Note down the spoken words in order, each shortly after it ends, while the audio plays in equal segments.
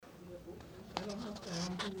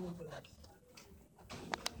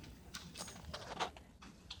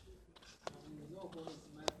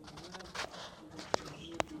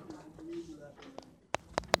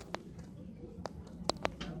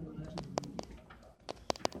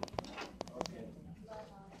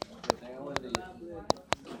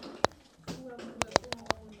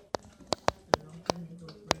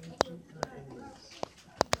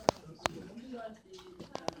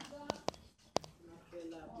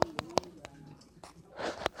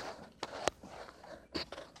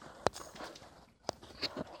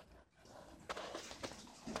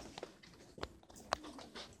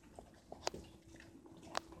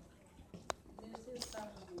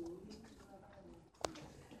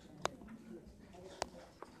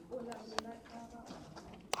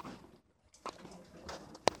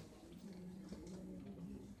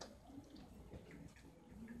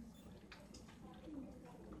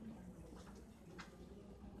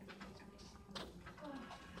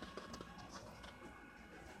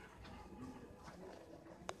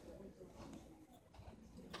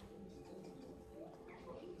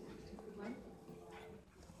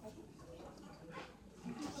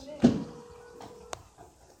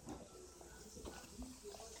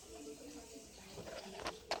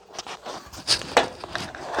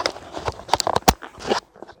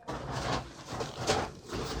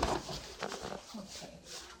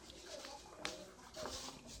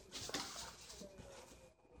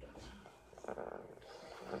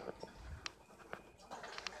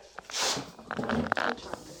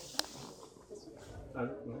I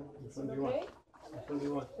don't know. Which one do you want? Which one do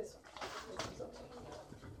you want? This one.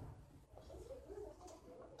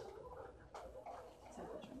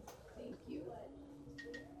 Thank you.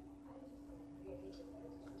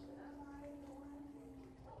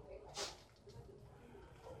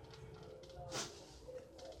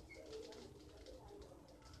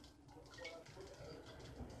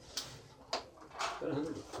 Is that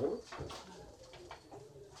 104?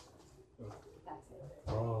 That's it.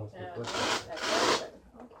 Oh, it's That's good. it.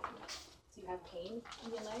 Okay. Do you have pain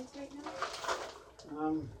in your legs right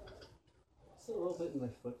now? Just a little bit in my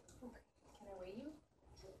foot. Okay. Can I weigh you?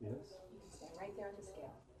 Yes. You can stand right there on the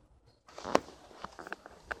scale.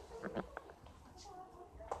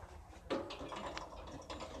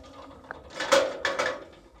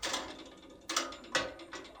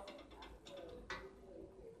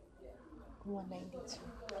 $192.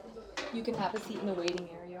 You can have a seat in the waiting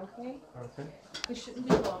area, okay? Okay. It shouldn't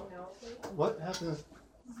be long now, okay? What happened?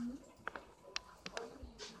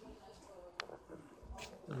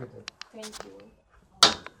 Look at that. Thank you.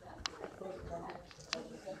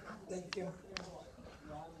 Thank you.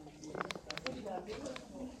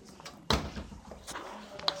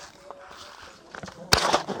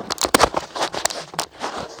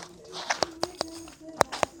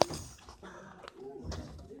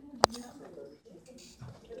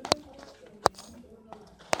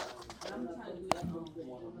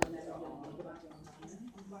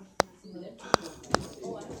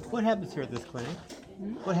 What happens here at this clinic?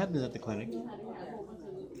 What happens at the clinic?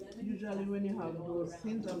 Usually when you have those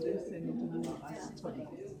symptoms, they send you to do a study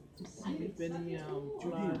to see if any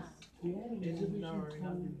blood, any narrowing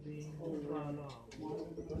of the vein, blood,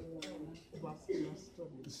 vascular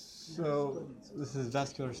studies. So this is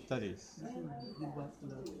vascular studies. This is the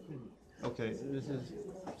vascular clinic. Okay, this is.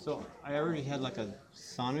 So I already had like a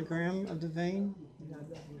sonogram of the vein. You had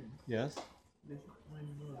that when? Yes. When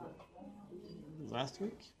you know that? Last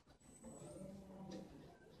week.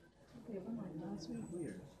 Last week,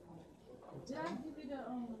 weird. Did I give you the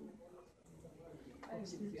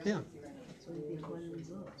Yeah. So you can find the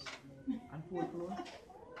results. And folklore?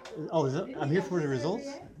 Oh, is that, I'm here for the results?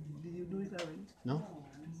 Did you do it already? No.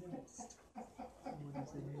 Somebody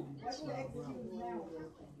said you did sonogram.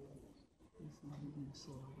 You did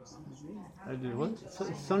sonogram. I did what?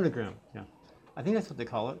 Sonogram. Yeah. I think that's what they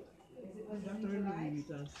call it. Dr. Review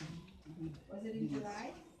it and see. Was it in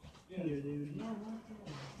July? Here they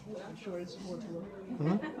will. I'm sure it's folklore.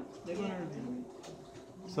 Hmm. They're gonna review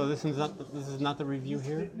So this is not the review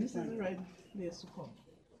here. it. This is the right place to come.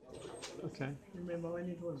 Okay. Remember when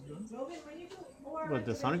it was done? What,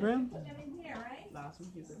 the sonogram? Last week,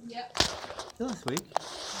 you said? Yep. Last week.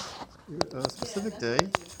 A specific day.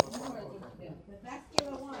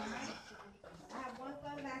 Vascular one, right? I have one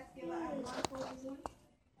for vascular, I have one for the one.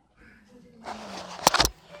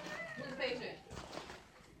 Who's the patient?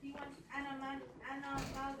 Do you want Anna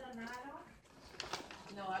Maldonado?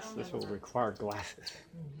 No, I don't This know. will require glasses.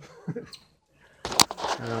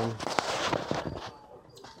 um,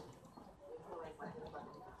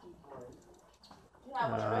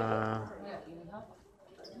 uh,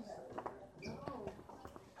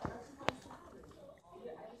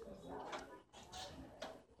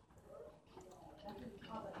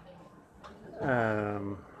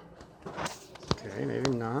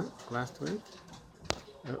 last week.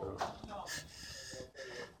 Uh-oh.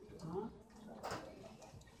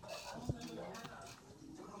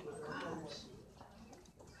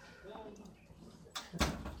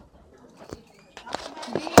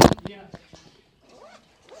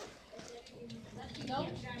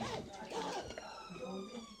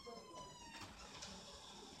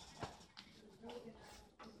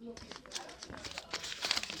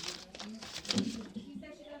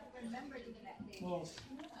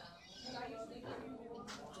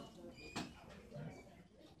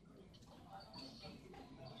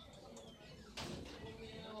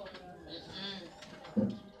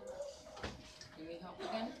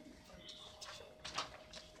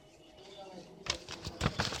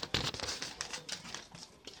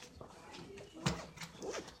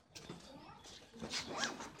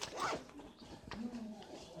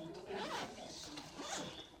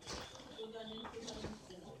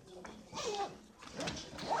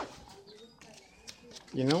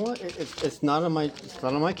 You know what? It's not on my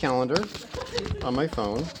calendar, on my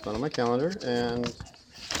phone. It's not on my calendar, and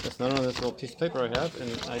it's not on this little piece of paper I have.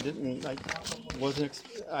 And I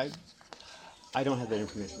don't have that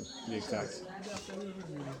information. To be exact.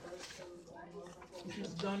 If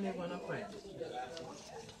it's done, they're gonna find it.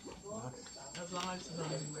 As long as it's done.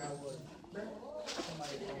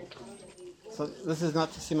 So this is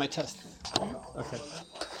not to see my test. Okay.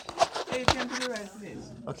 Hey, you came to the right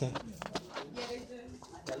place. Okay.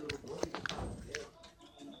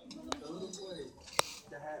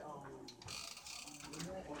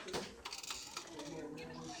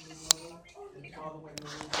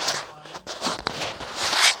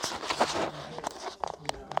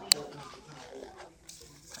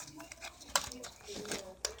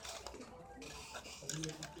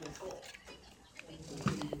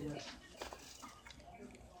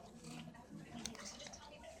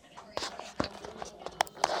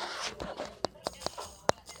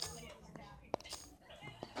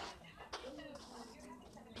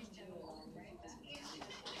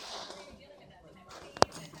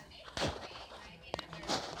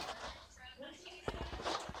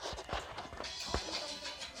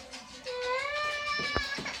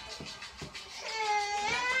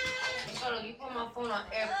 You put my phone on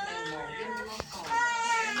airplane mode. Give me my phone.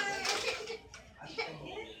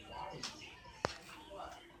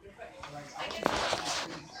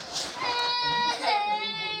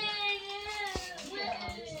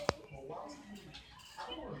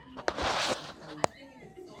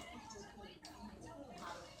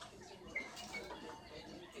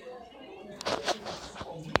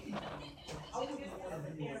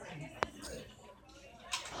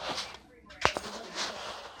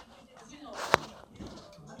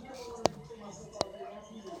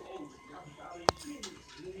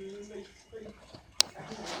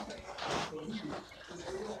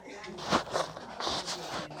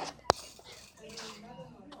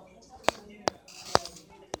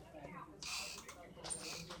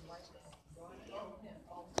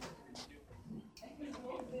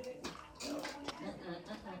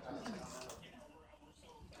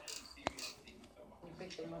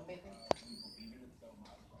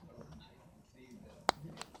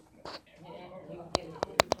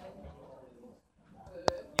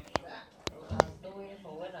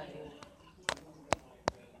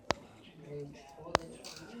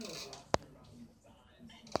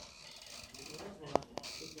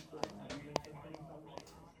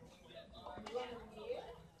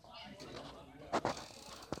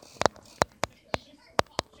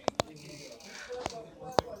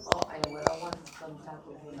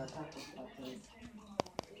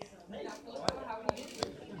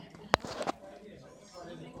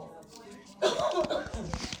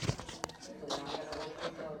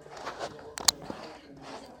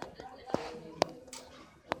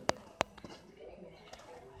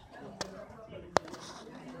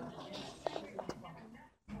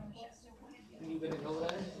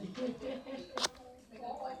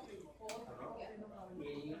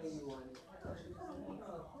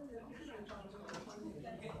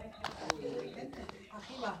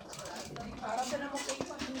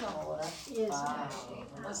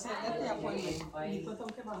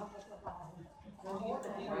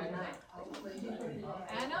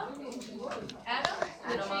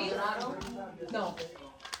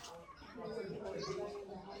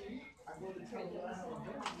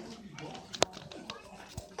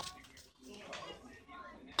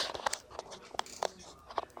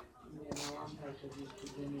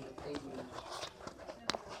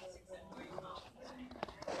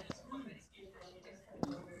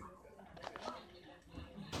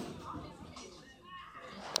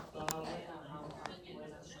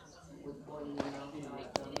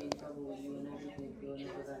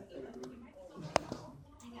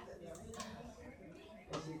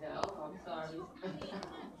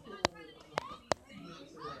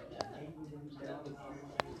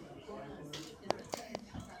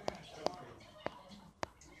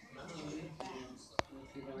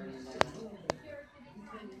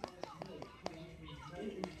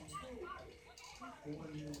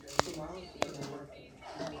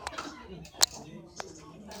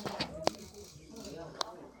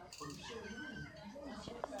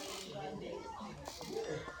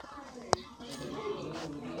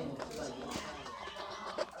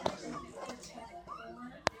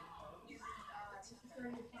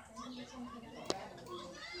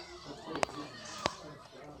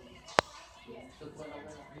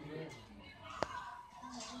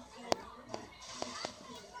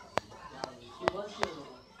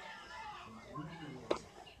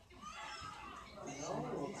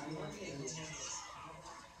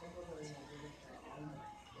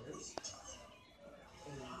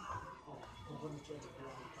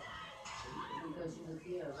 Because you was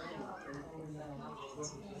here already.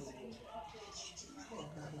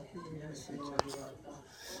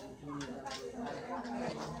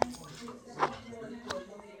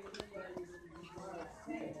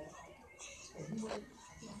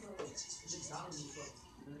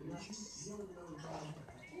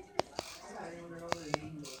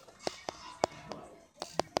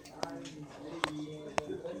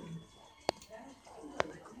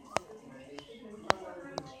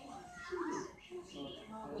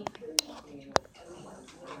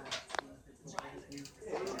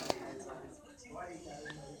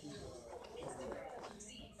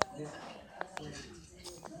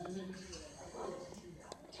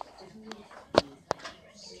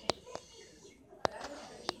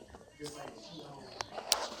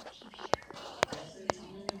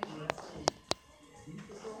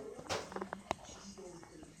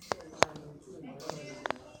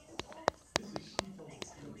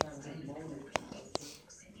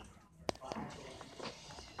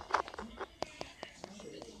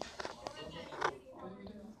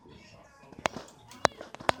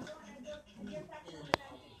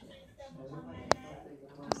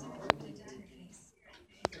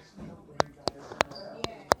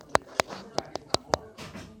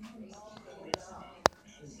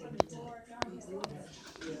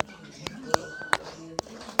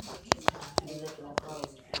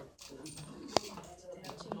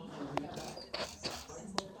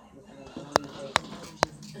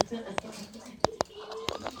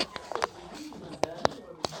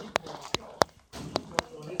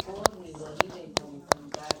 He called me, but he didn't come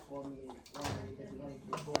back for me because he had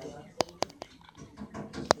to report.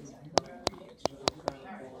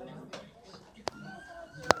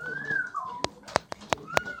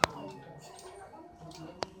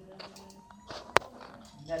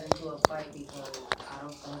 Got into a fight because I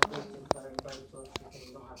don't want pictures, but everybody posts because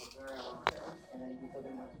you don't have a girl. And then you told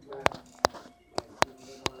him not to girl. Like, you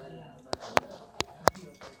didn't want to let him.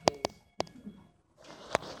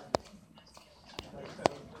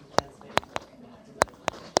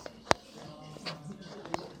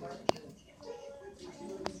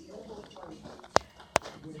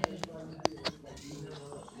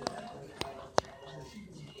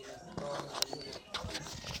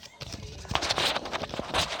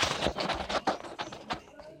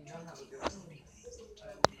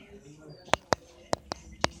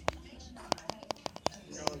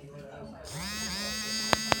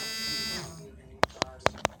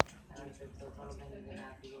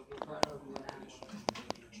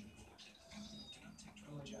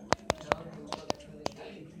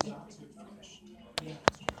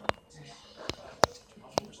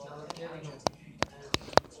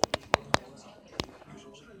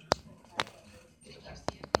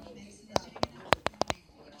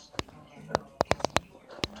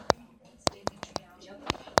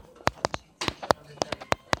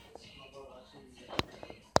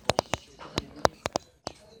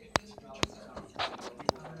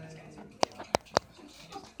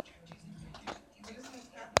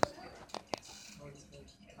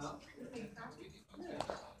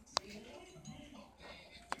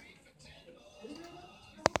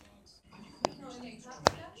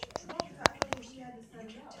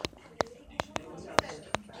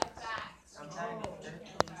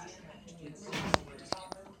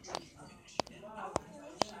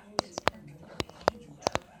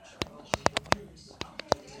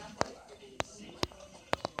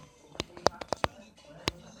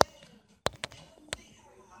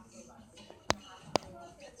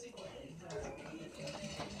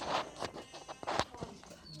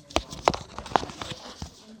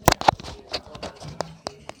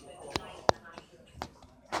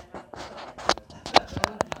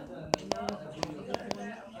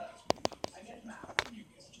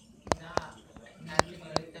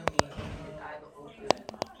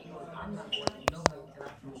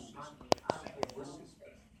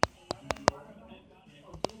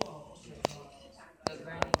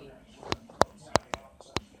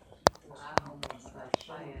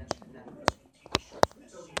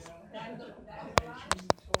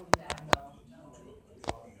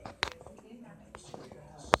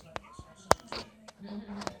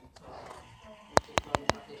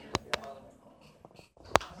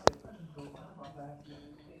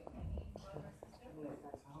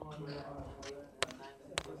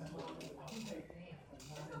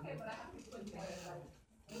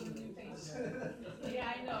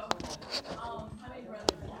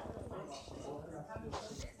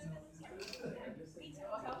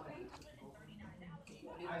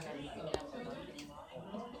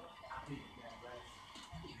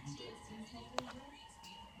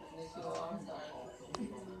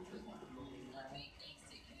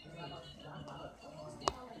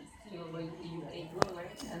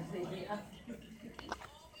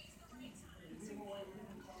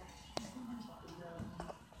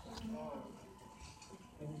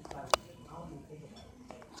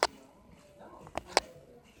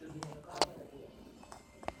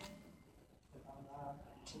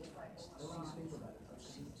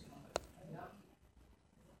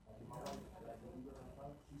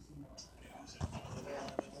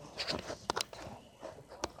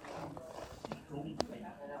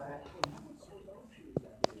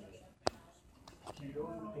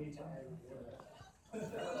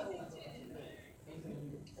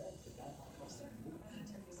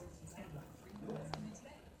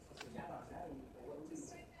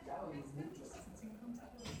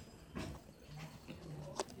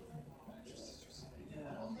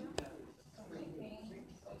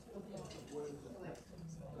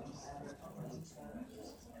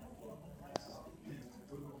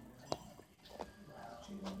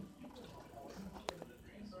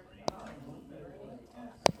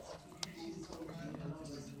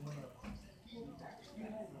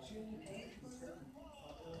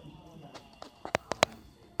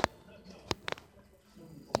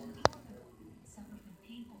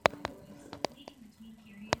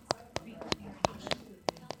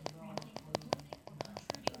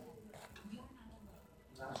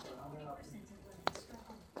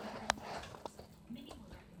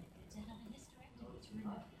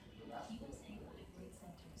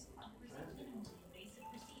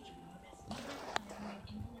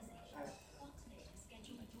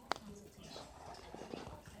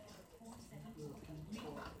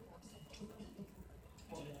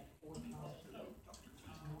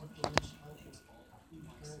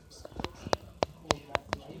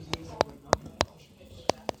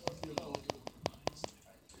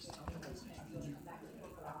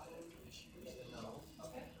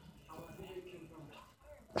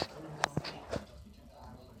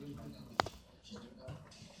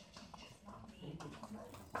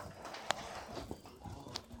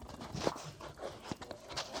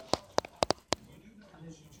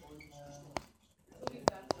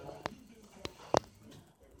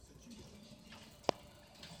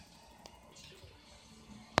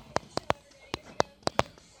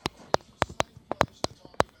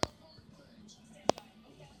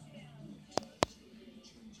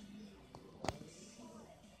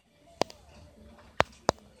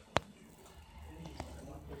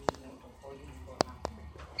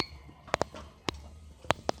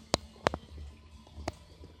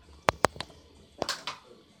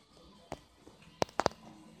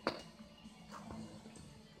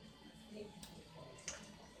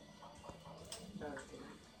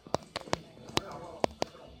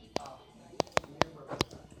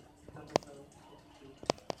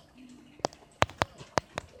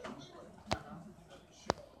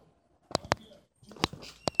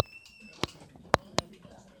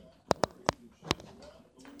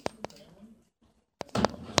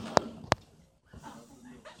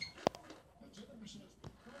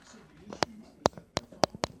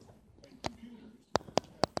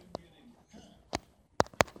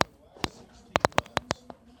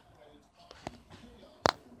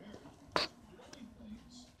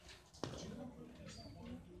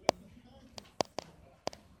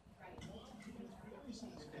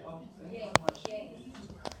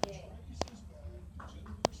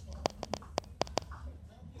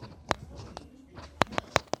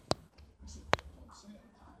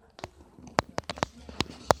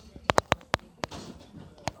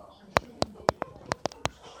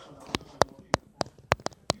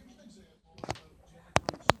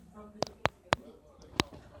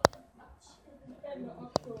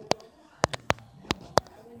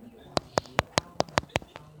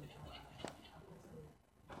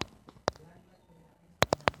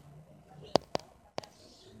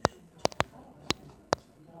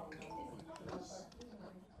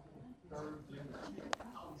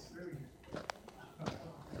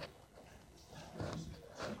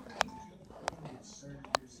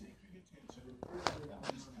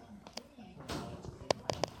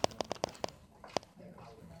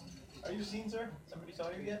 you seen, sir? Somebody saw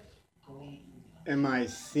you yet? Am I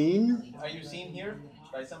seen? Are you seen here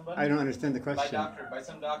by somebody? I don't understand the By question. by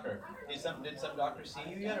some doctor. Did some doctor see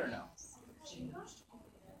you yet or no?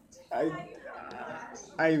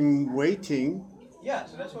 I'm waiting. Yeah,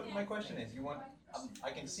 so that's what my question is. You want?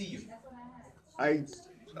 I can see you. I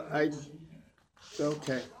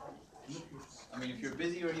okay. I mean, if you're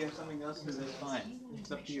busy or you have something else, then that's fine.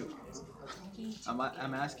 It's up to you.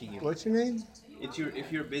 I'm asking you. What's your name?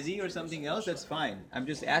 If you're busy or something else, that's fine. I'm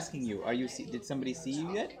just asking you. Did somebody see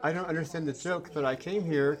you yet? I don't understand the joke, but I came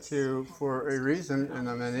here for a reason, and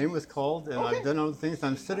my name was called, and I've done all the things.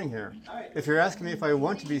 I'm sitting here. If you're asking me if I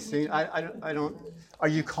want to be seen, I don't. Are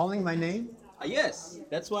you calling my name? Yes.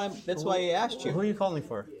 That's why I asked you. Who are you calling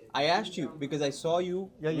for? I asked you because I saw you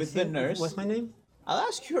with the nurse. What's my name? I'll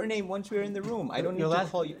ask your name once we're in the room. I don't need to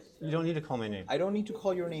call you. You don't need to call my name. I don't need to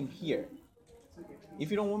call your name here. If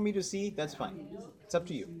you don't want me to see, that's fine. It's up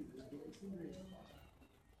to you.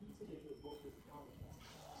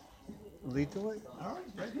 Lead the way. All right,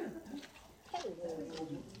 right here.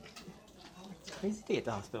 Crazy day at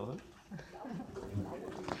the hospital.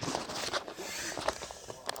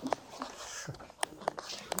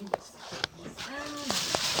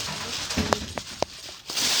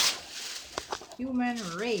 Human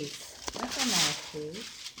race. That's a nice page.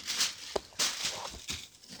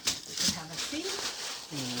 You have a seat?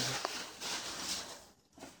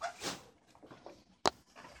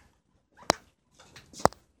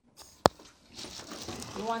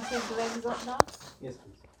 You want his legs up now? Yes,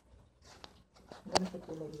 please. Let me put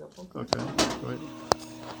your legs up, okay? Okay. Right.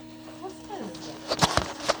 What size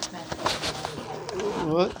is that?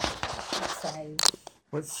 What? What size?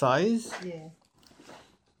 What size? Yeah.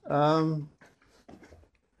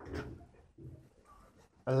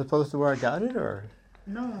 As opposed to where I got it, or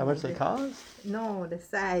No. how much they cost? No, the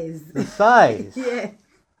size. The size. Yeah.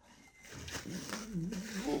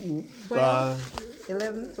 12?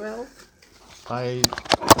 11, 12? I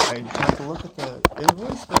have to look at the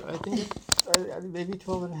invoice, but I think it's maybe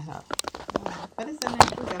 12 and a half. But it's a nice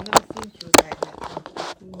shoes. I've never seen shoes like that.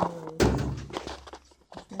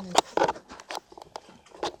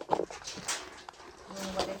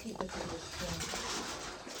 What they keep us in this thing.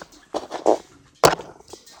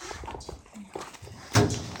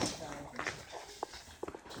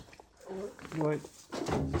 What?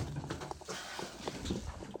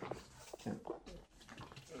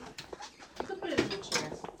 You can put it in the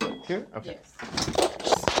chair. Here? Okay. Yes.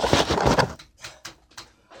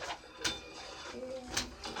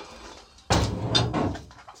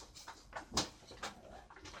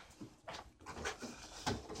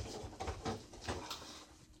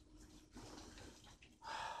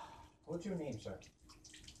 What's your name, sir?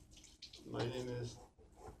 My name is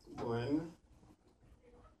Glenn.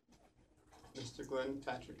 Mr. Glenn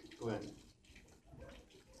Patrick Glenn.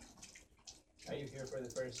 Are you here for the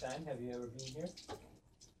first time? Have you ever been here?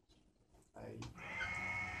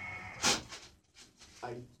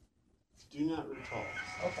 I do not recall.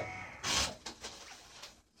 Okay.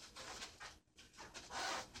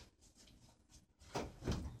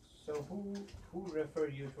 So who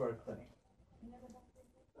referred you to our clinic?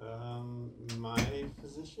 My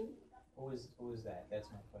physician. Who is that? That's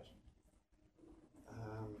my question.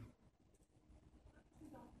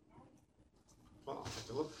 Well, I'll have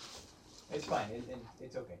to look. It's fine.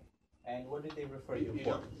 It's okay. And what did they refer you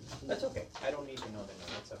for? That's okay. I don't need to know the name.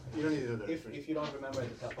 That's okay. You don't need to know that. If you don't remember at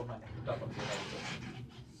the top of your head.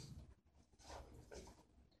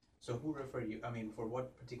 So who referred you? I mean, for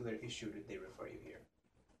what particular issue did they refer you here?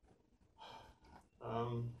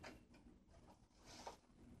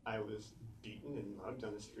 I was beaten and mugged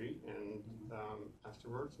on the street, and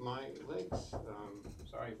afterwards my legs,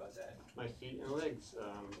 Sorry about that. my feet and legs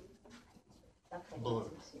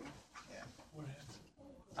ballooned. Yeah.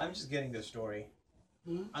 I'm just getting the story.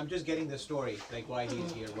 I'm just getting the story, like why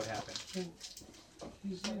he's here, what happened.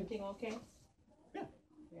 Everything okay? Yeah.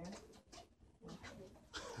 Yeah.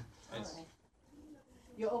 It's- Alright.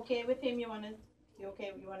 You okay with him? You wanna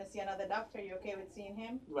see another doctor? You okay with seeing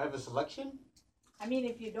him? Do I have a selection? I mean,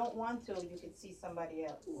 if you don't want to, you could see somebody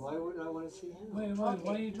else. Why would I want to see him? Why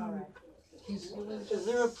are you doing Alright. Is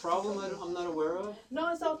there a problem I'm not aware of? No,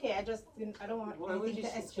 it's okay. I don't want Why would anything you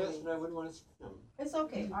to suggest escalate. that I wouldn't want to see him? It's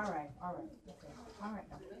okay. Alright. Okay. Alright.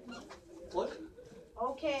 What?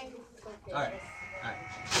 Okay. It's okay. Alright. Alright.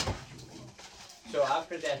 So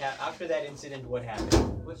after that incident, what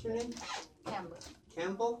happened? What's your name? Campbell.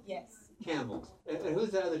 Campbell? Yes. Campbell. And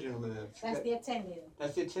who's the other gentleman? That's the attendant.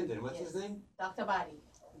 That's the attendant. What's his Yes. name? Dr. Body.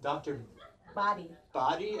 Dr. Body.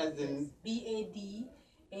 Body, as in Badhey.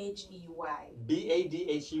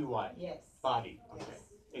 B-A-D-H-E-Y. Yes. Body. Okay. Yes.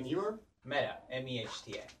 And you're? Meta,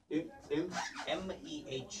 M-E-H-T-A. M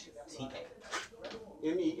M-E-H-T-A.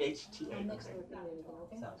 M-E-H-T-A. Next Okay. to repeat everything,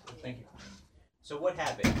 okay? Sounds good. Thank you. So what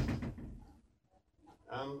happened?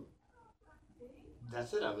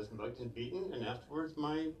 That's it. I was mugged and beaten, and afterwards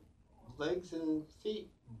my legs and feet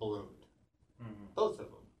ballooned. Mm-hmm. Both of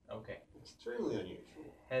them. Okay. Extremely unusual.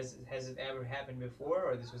 Has it ever happened before,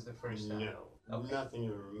 or this was the first time? No. Okay. Nothing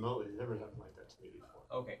even remotely has ever happened like that to me before.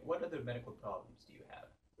 Okay. What other medical problems do you have?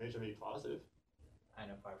 HIV positive.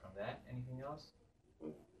 And apart from that, anything else?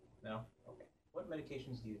 No? Okay. What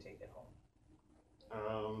medications do you take at home?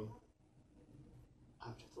 I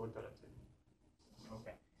have to look that up.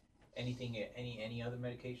 Okay. Any other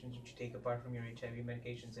medications that you take apart from your HIV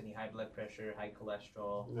medications? Any high blood pressure, high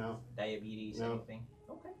cholesterol, No. diabetes, No. anything?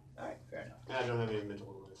 Okay. All right. Fair enough. And I don't have any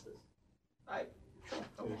mental illnesses. Sure. Seems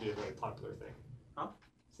to Okay. be a very popular thing. Huh?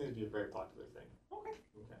 Seems to be a very popular thing. Okay.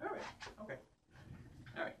 Okay. All right. Okay.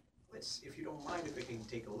 All right. Let's, if you don't mind, if we can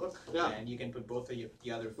take a look, Yeah. and you can put both of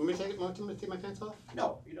the other. Want me to take my pants off?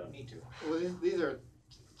 No, you don't need to. Well, these are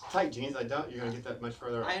tight jeans. I doubt you're gonna get that much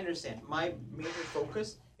further. I understand. My major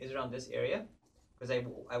focus is around this area because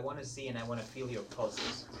I want to see and I want to feel your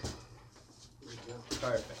pulses.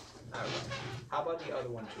 Perfect. All right. How about the other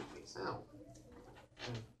one too, please? Ow.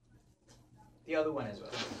 The other one as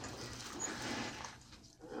well.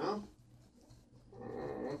 Ow.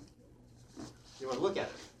 You want to look at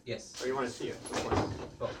it, Yes. or you want to see it? Which one?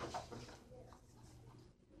 Both.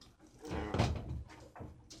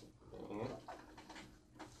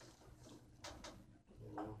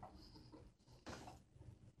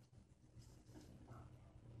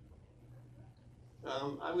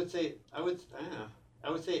 I would say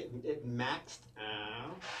it maxed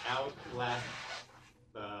out last.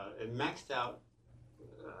 It maxed out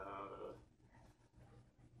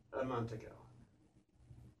a month ago.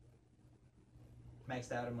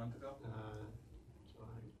 Maxed out a month ago. July,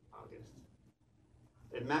 August.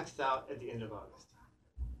 It maxed out at the end of August.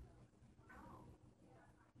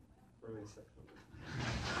 Early September.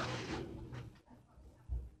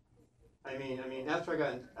 I mean, after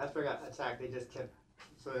I got attacked, they just kept.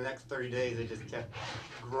 For the next 30 days, they just kept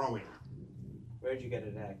growing. Where did you get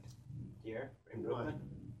attacked? Here in Brooklyn.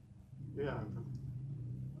 Yeah.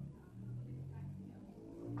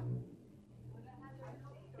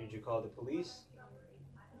 Did you call the police?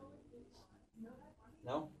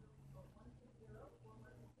 No.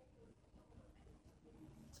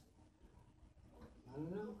 I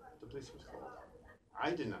don't know. The police was called.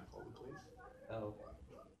 I did not call the police. Oh, okay.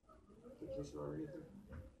 The police were already there.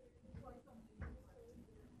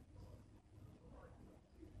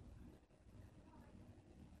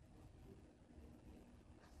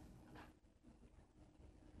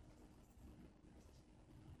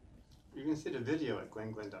 You can see the video at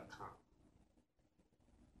glenglen.com.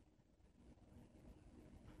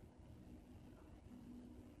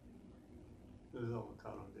 This is all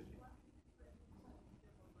caught on video.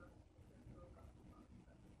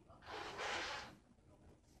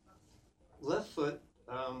 Left foot,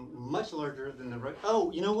 much larger than the right.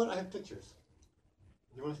 Oh, you know what? I have pictures.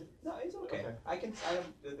 You want to see? No, it's okay. Okay. I can. I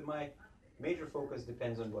have my major focus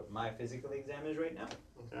depends on what my physical exam is right now.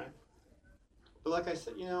 Okay. But like I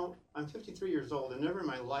said, I'm 53 years old, and never in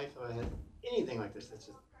my life have I had anything like this. This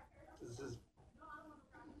is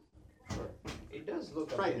It does look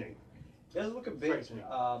frightening. Does look a bit. Frightening.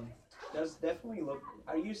 Does definitely look.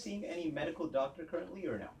 Are you seeing any medical doctor currently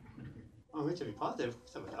or no? Oh, it should be positive.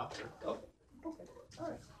 I'm a doctor. Okay. Okay. All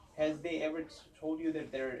right. Has they ever told you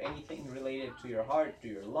that there anything related to your heart, to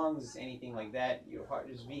your lungs, anything like that? Your heart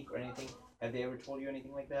is weak or anything? Have they ever told you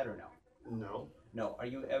anything like that or no? No. No.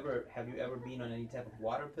 Have you ever been on any type of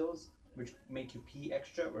water pills which make you pee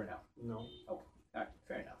extra or no? No. All right.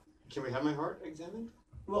 Fair enough. Can we have my heart examined?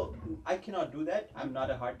 Well, I cannot do that. I'm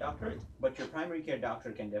not a heart doctor, but your primary care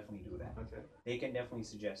doctor can definitely do that. Okay. They can definitely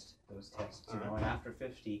suggest those tests. You All know, right. and after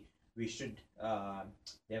 50, we should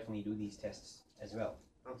definitely do these tests as well.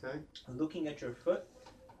 Okay. Looking at your foot,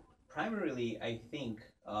 primarily, I think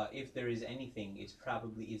if there is anything,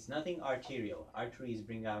 it's nothing arterial. Arteries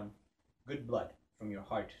bring down good blood from your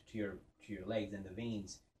heart to your legs, and the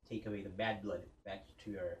veins take away the bad blood back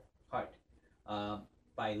to your heart.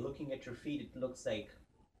 By looking at your feet, it looks like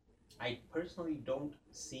I personally don't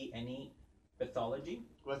see any pathology.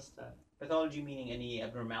 What's that? Pathology meaning any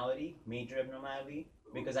abnormality, major abnormality,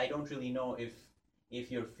 because I don't really know if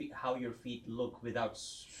your feet, how your feet look without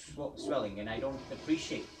swelling, and I don't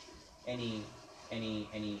appreciate any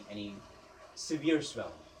severe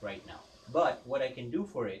swelling right now. But what I can do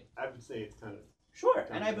for it, I would say it's kind of. sure,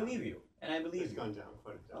 and I believe you, It's gone down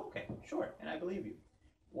quite a bit. Okay, sure, and I believe you.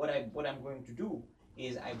 What I'm going to do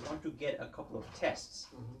is I want to get a couple of tests.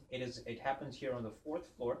 It happens here on the 4th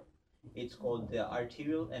floor. It's called the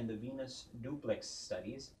arterial and the venous duplex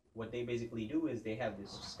studies. What they basically do is they have this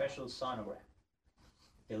special sonogram.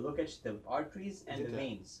 They look at the arteries and the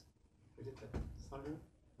veins. We did that. Sonogram?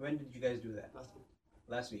 When did you guys do that? Last week.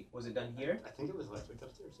 Last week. Was it done here? I think it was last week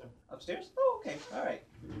upstairs. Yeah. Upstairs? Oh, okay. All right.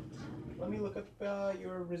 Let me look up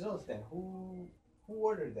your results then. Who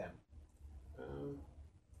ordered them?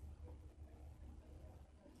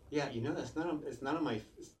 Yeah, you know that's not on, it's not on my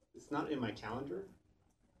it's not in my calendar,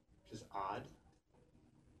 which is odd.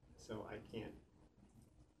 So I can't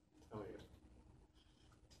tell you.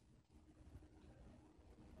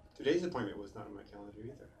 Today's appointment was not on my calendar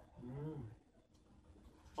either.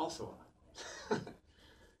 Also odd.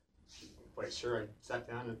 Quite sure I sat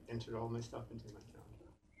down and entered all my stuff into my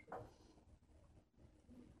calendar.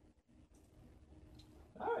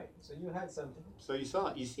 All right. So you had something. So you saw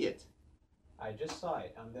it, you see it. I just saw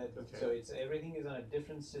it on that. Okay. So it's everything is on a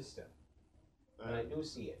different system, but I do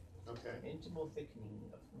see it. Okay. Intimal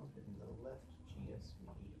thickening of in the left GSV.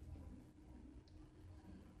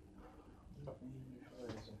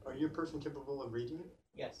 Are you a person capable of reading it?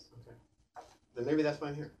 Yes. Okay. Then maybe that's why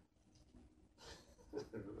I'm here. That's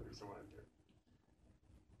the reason why I'm here.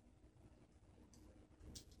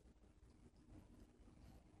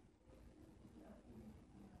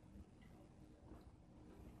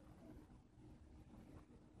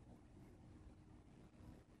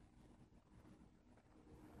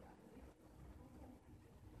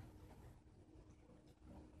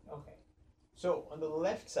 Okay. So on the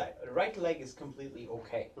left side, the right leg is completely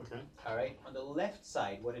okay. Okay. All right. On the left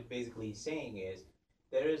side, what it basically is saying is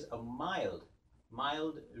there is a mild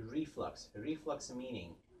reflux. Reflux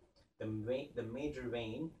meaning the major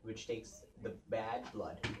vein, which takes the bad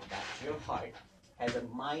blood back to your heart, has a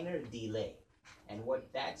minor delay. And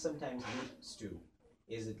what that sometimes leads to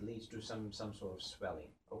is it leads to some sort of swelling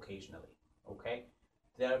occasionally. Okay.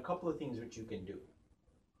 There are a couple of things which you can do.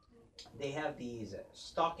 They have these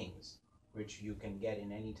stockings which you can get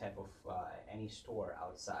in any type of any store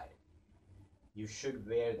outside. You should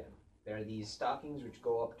wear them. There are these stockings which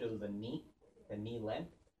go up till the knee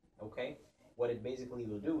length. Okay, what it basically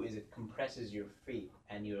will do is it compresses your feet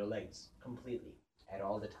and your legs completely at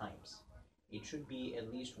all the times. It should be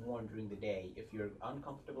at least worn during the day. If you're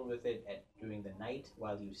uncomfortable with it during the night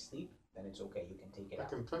while you sleep, then it's okay. You can take it A out.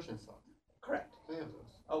 compression sock. Correct. I have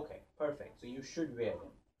those. Okay, perfect. So you should wear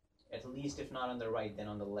them. At least if not on the right, then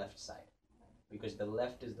on the left side. Because the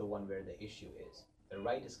left is the one where the issue is. The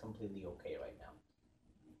right is completely okay right now.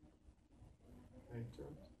 Thank you.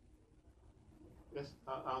 Yes.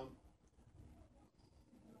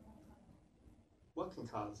 What can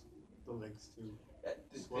cause the legs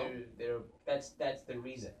to swell? That's the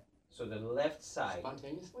reason. So the left side,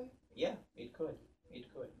 Spontaneously? yeah, it could.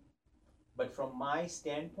 But from my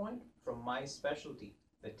standpoint, from my specialty,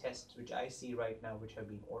 the tests which I see right now, which have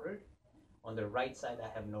been ordered, on the right side, I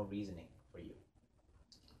have no reasoning for you.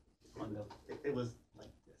 It was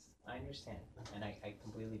like this. I understand, and I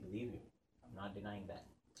completely believe you. I'm not denying that.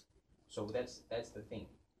 So that's the thing.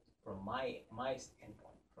 From my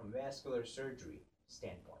standpoint, from vascular surgery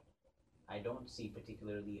standpoint, I don't see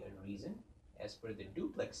particularly a reason as per the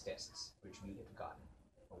duplex tests which we have gotten.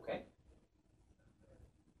 Okay?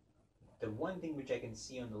 The one thing which I can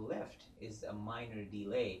see on the left is a minor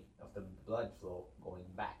delay of the blood flow going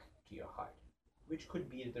back to your heart, which could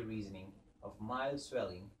be the reasoning of mild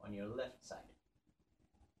swelling on your left side.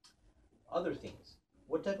 Other things.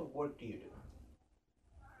 What type of work do you do?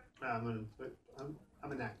 I'm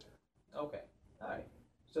an actor. Okay, all right.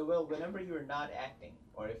 So, well, whenever you're not acting,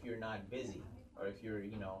 or if you're not busy, or if you're,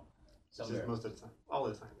 somewhere. Just most of the time. All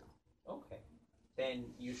the time, though. Okay. Then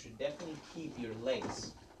you should definitely keep your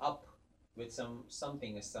legs up with some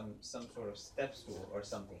sort of step stool or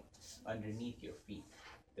something underneath your feet.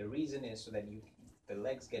 The reason is so that the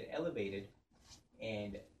legs get elevated,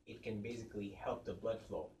 and it can basically help the blood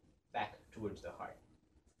flow back towards the heart.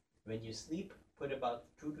 When you sleep, put about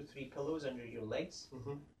 2 to 3 pillows under your legs,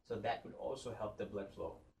 so that would also help the blood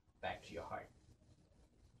flow back to your heart.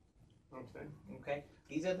 Okay. Okay?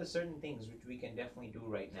 These are the certain things which we can definitely do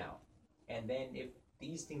right now. And then if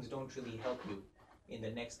these things don't really help you in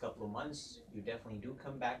the next couple of months, you definitely do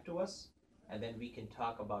come back to us, and then we can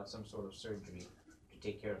talk about some sort of surgery to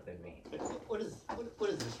take care of that vein. What is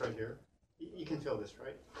this right here? You can feel this,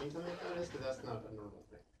 right? Can you tell me what that is? Because that's not a normal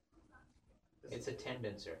thing. It's a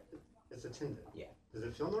tendon, sir. It's a tendon. Yeah. Does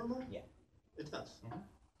it feel normal? Yeah. It does.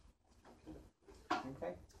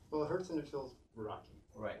 Okay. Well, it hurts and it feels rocky.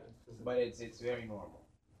 Right. Does it- But it's very normal.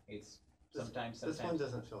 It's This- sometimes This one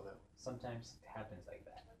doesn't feel that way. sometimes it happens like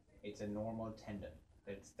that. It's a normal tendon.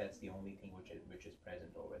 That's the only thing which is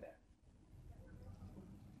present over there.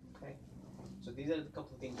 Okay. So these are the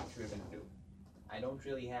couple of things that we're going to do. I don't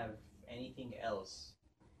really have anything else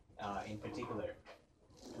in particular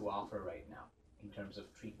to offer right now in terms of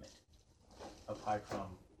treatment, apart from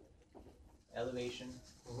elevation,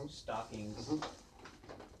 stockings,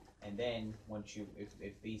 and then once you,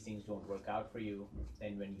 if these things don't work out for you,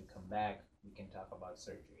 then when you come back, we can talk about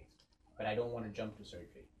surgery. But I don't want to jump to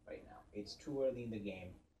surgery right now. It's too early in the game,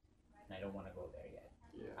 and I don't want to go there yet.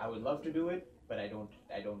 Yeah. I would love to do it, but I don't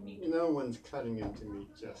need to. No one's cutting into me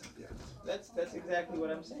just yet. That's exactly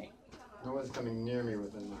what I'm saying. No one's coming near me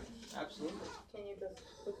with a knife. Absolutely. Can you just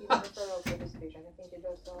put the referral for this patient? I think you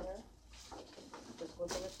just saw her. Just go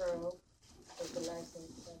to referral, with the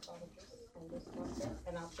licensed psychologist and this doctor,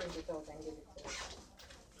 and I'll print it out and give it to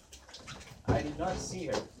you. I did not see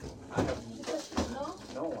her. I have No?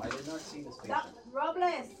 no. I did not see this patient.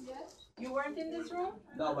 Robles, you weren't in this room?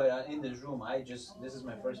 No, but in this room, this is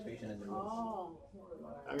my first patient in the room. Oh.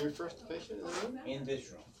 I'm your first patient in the room? In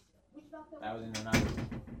this room. I was in another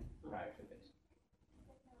room prior to this.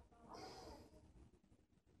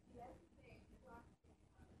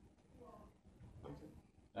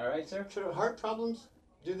 All right, sir. Should heart problems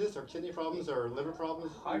do this, or kidney problems, or liver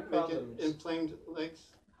problems Heart make problems. it inflamed legs?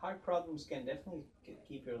 Heart problems can definitely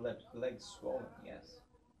keep your legs swollen. Yes,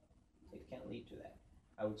 it can lead to that.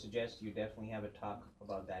 I would suggest you definitely have a talk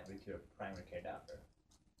about that with your primary care doctor.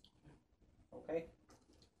 Okay.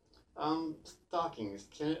 Stockings.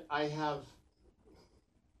 I have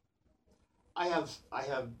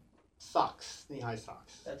socks, knee-high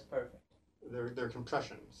socks. That's perfect. They're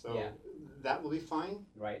compression, so Yeah. that will be fine.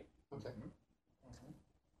 Right. Okay.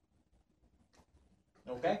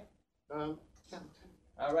 Okay. Yeah. Okay.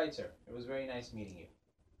 All right, sir. It was very nice meeting you.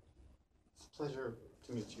 It's a pleasure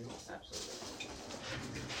to meet you. Absolutely.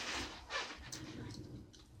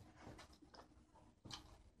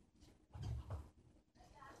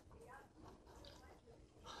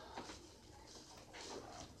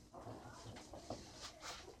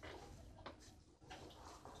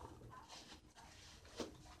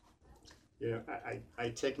 You know, I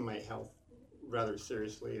take my health rather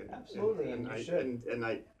seriously, and Absolutely, and you should. And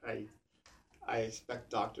I expect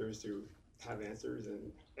doctors to have answers,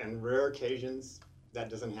 and rare occasions that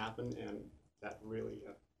doesn't happen, and that really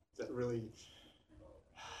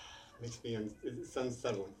makes me it's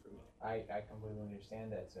unsettling for me, I completely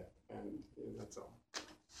understand that, sir. and that's all.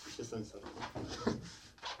 It's just unsettling.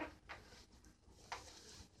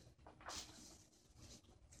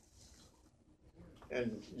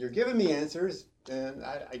 And you're giving me answers, and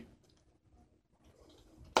I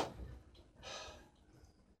don't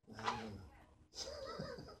know.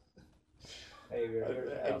 Hey, we're here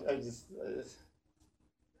to help. I just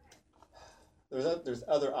there's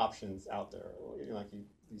other options out there. You know, like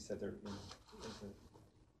you said, there there's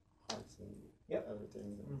the hearts and Yep. other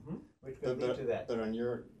things. Which could lead to that. But on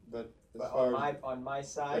your as But far on my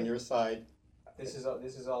side, on your side, this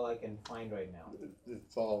is all I can find right now.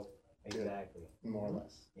 it's all good, Exactly. more or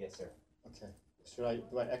less. Yes, sir. Okay.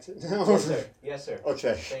 Do I exit now? Yes, sir. Yes, sir.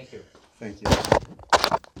 Okay. Thank you. Thank you.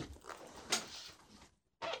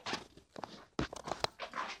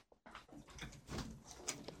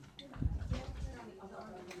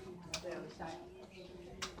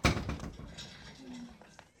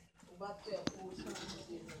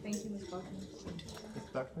 Thank you, Ms. Buckner. Miss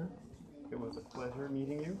Buckner, it was a pleasure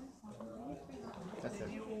meeting you. That's it.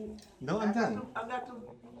 No, I'm done. I've got to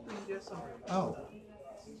print your summary. Oh.